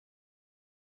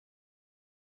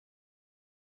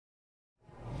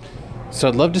So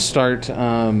I'd love to start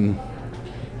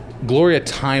Gloria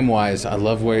time-wise. I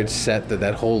love where it's set,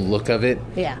 that whole look of it.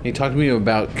 Yeah. Can you talk to me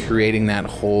about creating that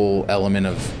whole element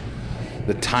of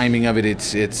the timing of it?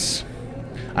 It's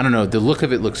I don't know, the look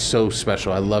of it looks so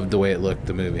special. I loved the way it looked,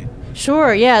 the movie.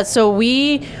 Sure, yeah. So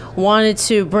we wanted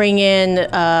to bring in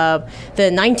the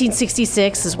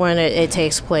 1966 is when it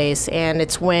takes place, and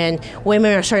it's when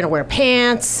women are starting to wear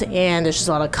pants, and there's just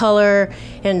a lot of color,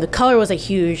 and the color was a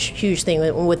huge thing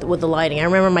with the lighting. I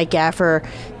remember my gaffer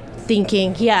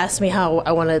thinking, he asked me how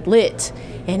I wanted lit,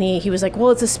 and he was like, well,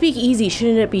 it's a speakeasy,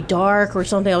 shouldn't it be dark or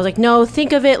something? I was like, no,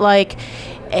 think of it like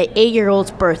an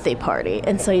 8-year-old's birthday party.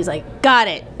 And so he's like, got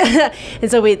it. And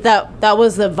so that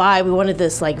was the vibe. We wanted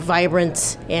this like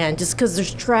vibrant, and just because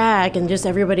there's drag and just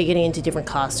everybody getting into different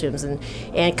costumes.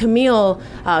 And Camille,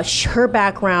 her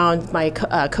background, my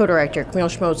co-director, Camille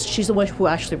Schmotz, she's the one who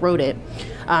actually wrote it.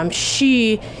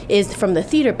 She is from the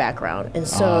theater background, and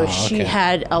so she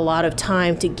had a lot of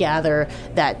time to gather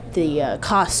the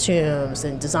costumes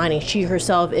and designing. She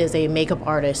herself is a makeup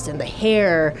artist, and the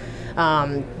hair,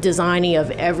 designing of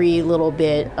every little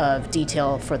bit of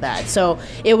detail for that. So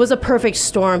it was a perfect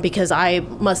storm, because I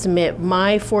must admit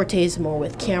my forte is more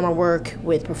with camera work,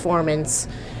 with performance,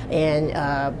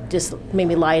 and just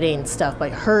maybe lighting and stuff.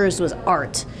 But hers was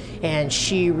art, and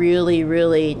she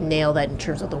really nailed that in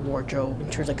terms of the wardrobe, in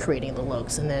terms of creating the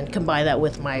looks. And then combine that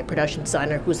with my production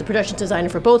designer, who's the production designer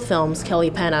for both films, Kelly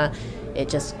Penna. It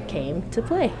just came to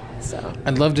play. So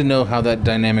I'd love to know how that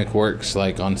dynamic works,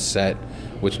 like on set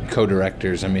with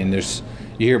co-directors. I mean, you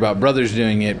hear about brothers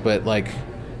doing it, but like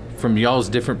from y'all's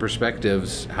different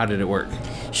perspectives, how did it work?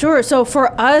 Sure. So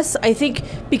for us, I think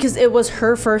because it was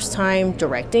her first time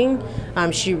directing,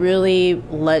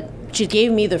 she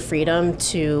gave me the freedom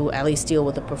to at least deal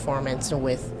with the performance and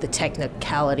with the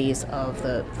technicalities of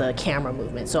the camera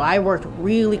movement. So I worked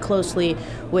really closely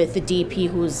with the DP,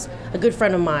 who's a good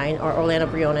friend of mine, Orlando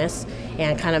Briones,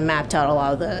 and kind of mapped out a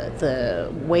lot of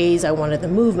the ways I wanted the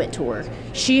movement to work.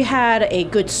 She had a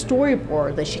good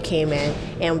storyboard that she came in,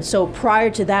 and so prior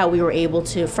to that, we were able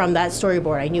to, from that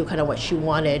storyboard, I knew kind of what she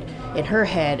wanted in her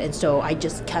head, and so I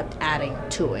just kept adding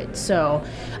to it. So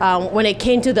when it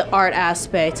came to the art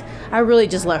aspect, I really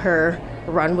just let her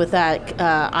run with that.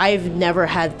 I've never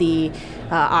had the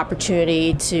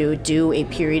opportunity to do a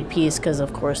period piece because,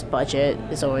 of course, budget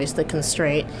is always the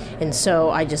constraint. And so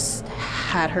I just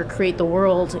had her create the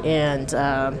world, and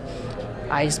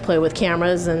I just play with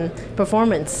cameras and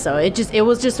performance. So it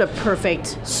was just a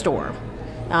perfect storm.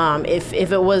 If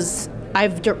it was,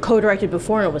 I've co-directed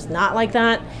before and it was not like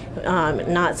that,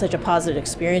 not such a positive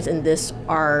experience. And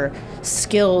our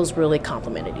skills really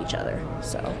complemented each other.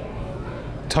 So.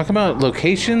 Talk about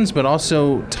locations, but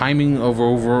also timing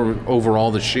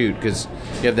overall the shoot, because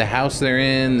you have the house they're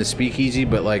in, the speakeasy,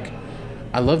 but like,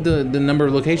 I love the number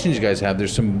of locations you guys have.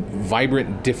 There's some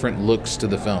vibrant, different looks to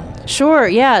the film. Sure,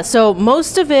 yeah. So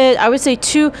most of it, I would say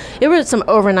it was some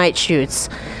overnight shoots.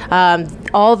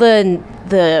 All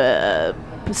the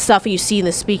stuff you see in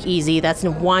the speakeasy, that's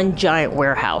in one giant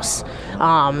warehouse.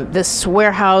 This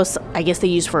warehouse, I guess they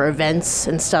use for events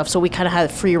and stuff, so we kind of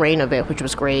had free reign of it, which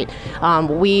was great.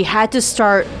 We had to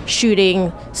start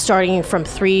shooting starting from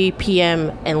 3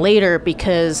 p.m. and later,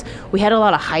 because we had a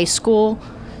lot of high school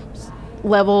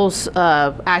levels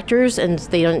actors, and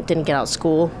they didn't get out of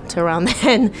school till around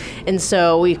then, and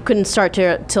so we couldn't start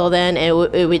till then,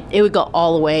 and it would go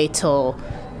all the way till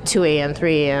 2 a.m.,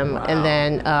 3 a.m. Wow. And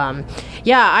then,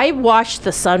 I watched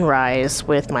the sunrise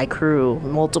with my crew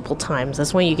multiple times.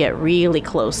 That's when you get really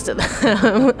close to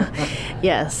them.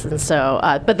 Yes, and so,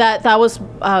 but that was,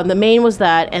 the main was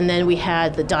that, and then we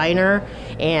had the diner,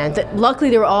 and luckily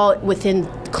they were all within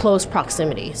close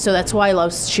proximity. So that's why I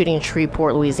love shooting in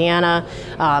Shreveport, Louisiana.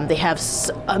 They have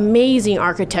amazing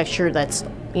architecture that's,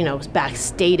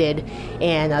 backstated,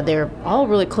 and they're all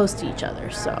really close to each other,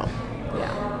 so,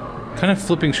 yeah. Kind of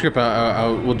flipping script,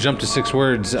 we'll jump to 6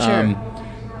 words. Sure.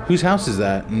 Whose house is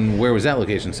that, and where was that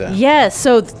location set? Yeah,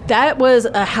 so that was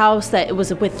a house that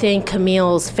was within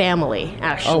Camille's family,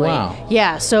 actually. Oh, wow.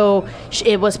 Yeah, so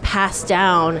it was passed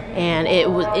down, and it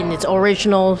was in its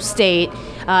original state.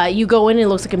 You go in and it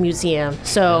looks like a museum.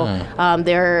 So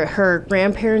her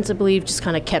grandparents, I believe, just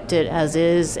kind of kept it as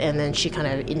is, and then she kind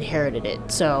of inherited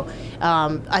it. So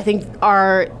I think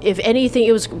if anything,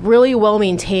 it was really well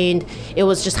maintained. It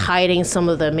was just hiding some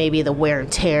of maybe the wear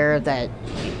and tear that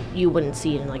you wouldn't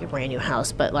see in like a brand new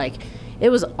house. But like, it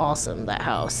was awesome, that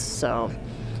house. So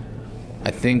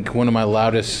I think one of my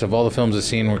loudest of all the films I've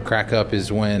seen where crack up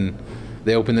is when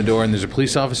they open the door and there's a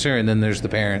police officer and then there's the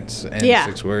parents and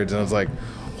 6 words, and I was like,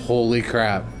 holy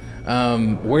crap.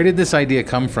 Where did this idea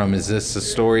come from? Is this a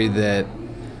story that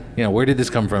you know, where did this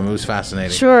come from? It was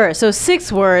fascinating. Sure. So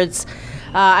 6 words.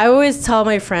 I always tell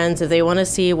my friends if they want to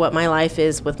see what my life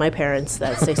is with my parents,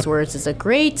 that 6 words is a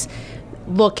great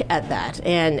look at that.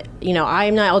 And you know,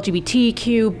 I'm not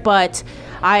LGBTQ, but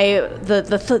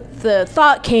the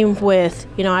thought came with,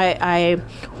 you know, I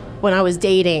when I was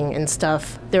dating and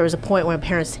stuff, there was a point when my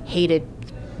parents hated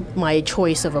my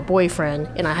choice of a boyfriend,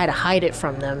 and I had to hide it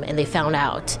from them, and they found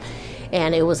out.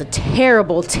 And it was a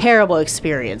terrible, terrible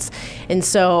experience. And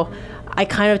so I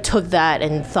kind of took that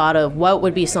and thought of what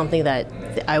would be something that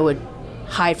I would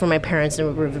hide from my parents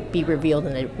and would be revealed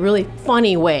in a really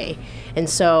funny way. And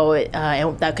so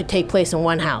that could take place in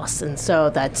one house. And so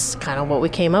that's kind of what we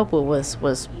came up with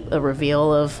was a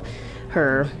reveal of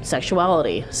her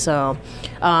sexuality. So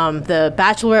the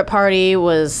bachelorette party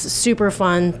was super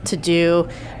fun to do.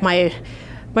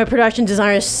 My production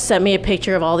designer sent me a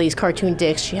picture of all these cartoon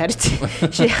dicks she had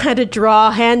to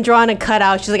draw, hand drawn and cut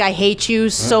out. She's like, I hate you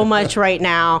so much right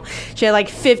now. She had like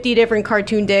 50 different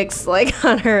cartoon dicks like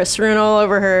on her, strewn all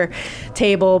over her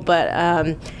table.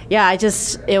 But yeah,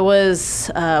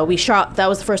 we shot. That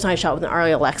was the first time I shot with an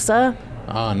Arri Alexa.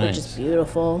 Oh, nice. Which is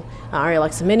beautiful. Arri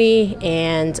Alexa Mini.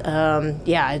 And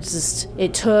yeah,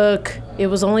 it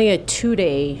was only a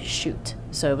 2-day shoot,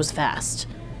 so it was fast.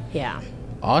 Yeah.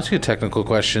 I'll ask you a technical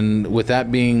question. With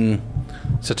that being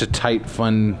such a tight,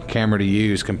 fun camera to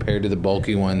use compared to the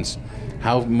bulky ones,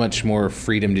 how much more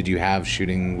freedom did you have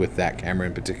shooting with that camera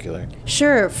in particular?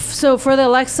 Sure. So for the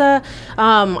Alexa,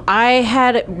 I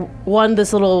had won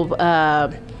this little, I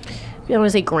don't want to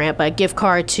say grant, but a gift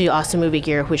card to Austin Movie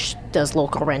Gear, which does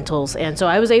local rentals. And so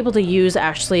I was able to use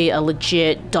actually a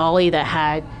legit dolly that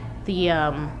had the,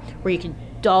 where you could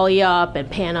dolly up and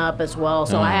pan up as well.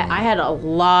 So I had a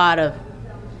lot of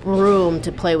room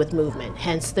to play with movement.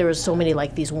 Hence there was so many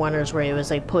like these oneers where it was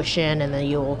like push in and then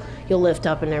you'll lift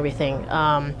up and everything.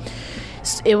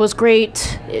 It was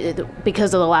great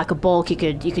because of the lack of bulk. You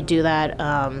could do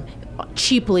that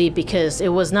cheaply because it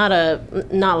was not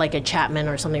like a Chapman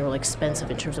or something really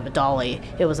expensive in terms of a dolly.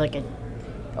 It was like an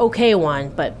okay one,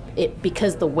 but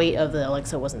because the weight of the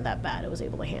Alexa wasn't that bad, it was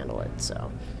able to handle it.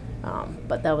 So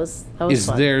but that was Is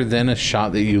fun. there then a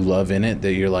shot that you love in it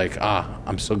that you're like,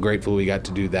 I'm so grateful we got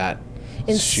to do that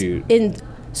shoot?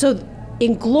 So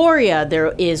in Gloria,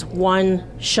 there is one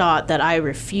shot that I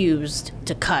refused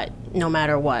to cut no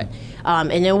matter what.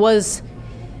 And it was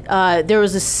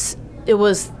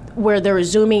where they were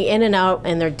zooming in and out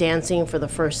and they're dancing for the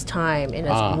first time. And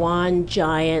it's one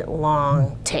giant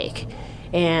long take.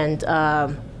 And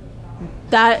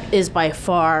that is by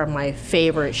far my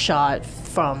favorite shot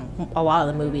from a lot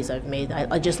of the movies I've made.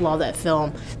 I just love that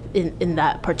film in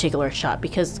that particular shot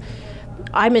because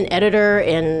I'm an editor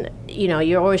and you know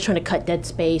you're always trying to cut dead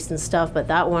space and stuff, but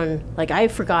that one, like, I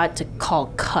forgot to call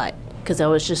cut because I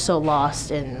was just so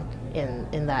lost in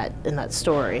that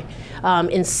story.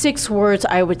 In 6 words,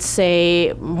 I would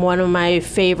say one of my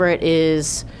favorite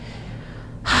is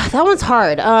that one's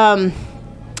hard.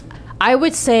 I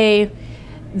would say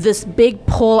this big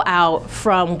pull out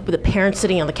from the parents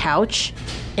sitting on the couch,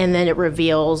 and then it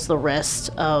reveals the rest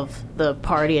of the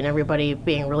party and everybody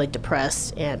being really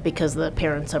depressed and because the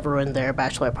parents have ruined their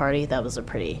bachelor party. That was a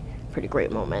pretty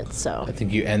great moment. So I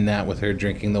think you end that with her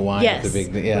drinking the wine. Yes, with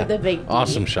the big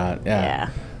awesome shot. Yeah.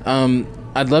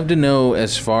 I'd love to know,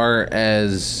 as far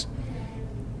as,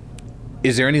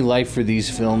 is there any life for these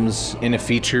films in a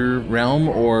feature realm,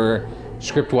 or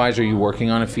script-wise, are you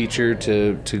working on a feature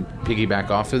to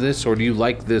piggyback off of this, or do you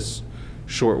like this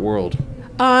short world?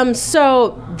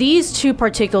 So these two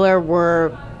particular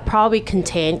were probably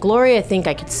contained. Gloria, I think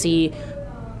I could see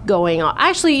going on.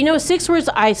 Actually, you know, 6 words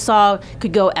I saw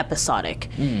could go episodic.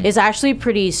 It's actually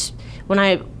pretty. When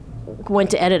I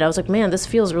went to edit, I was like, man, this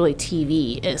feels really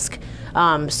TV-esque.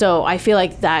 So I feel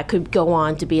like that could go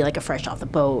on to be like a Fresh Off the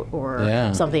Boat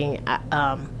or something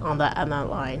on that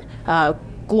line.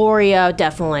 Gloria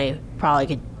definitely probably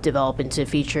could develop into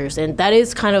features, and that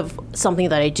is kind of something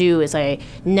that I do. Is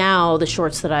now the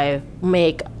shorts that I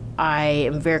make, I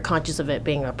am very conscious of it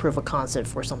being a proof of concept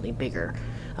for something bigger.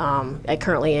 I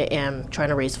currently am trying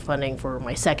to raise funding for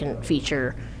my second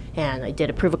feature, and I did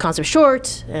a proof of concept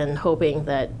short, and hoping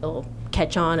that it'll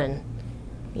catch on and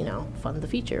fund the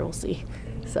feature. We'll see.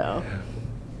 So.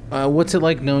 What's it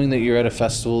like knowing that you're at a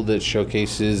festival that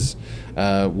showcases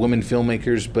women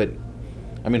filmmakers, but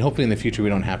I mean, hopefully in the future we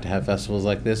don't have to have festivals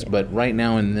like this, but right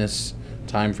now in this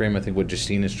time frame, I think what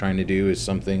Justine is trying to do is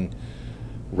something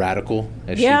radical,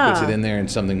 as she puts it in there, and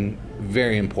something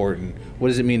very important. What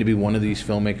does it mean to be one of these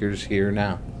filmmakers here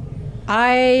now?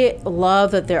 I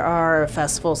love that there are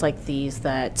festivals like these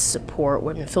that support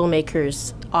women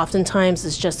filmmakers. Oftentimes,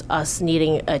 it's just us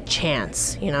needing a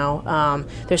chance.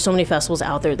 There's so many festivals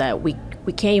out there that we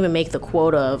can't even make the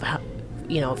quota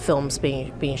of films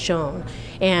being shown.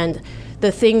 And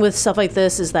the thing with stuff like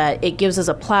this is that it gives us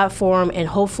a platform, and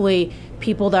hopefully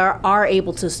people that are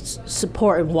able to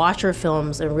support and watch our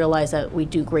films and realize that we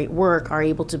do great work are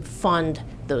able to fund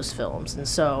those films. And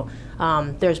so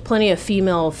there's plenty of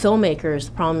female filmmakers.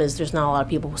 The problem is there's not a lot of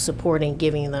people supporting,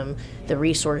 giving them the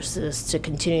resources to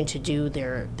continue to do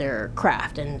their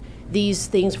craft. And these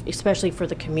things, especially for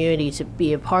the community to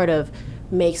be a part of,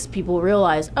 makes people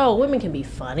realize, oh, women can be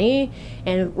funny,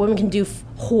 and women can do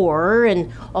horror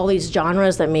and all these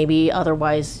genres that maybe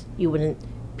otherwise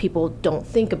people don't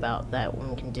think about that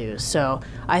women can do. So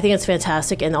I think it's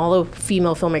fantastic, and all the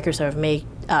female filmmakers that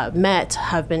I've met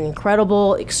have been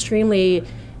incredible, extremely,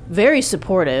 very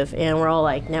supportive, and we're all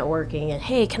like networking and,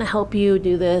 hey, can I help you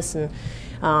do this? And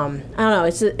I don't know,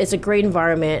 it's a great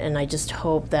environment, and I just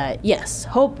hope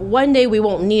hope one day we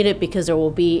won't need it because there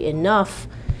will be enough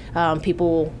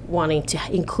people wanting to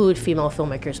include female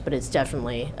filmmakers, but it's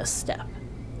definitely a step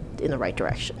in the right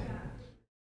direction.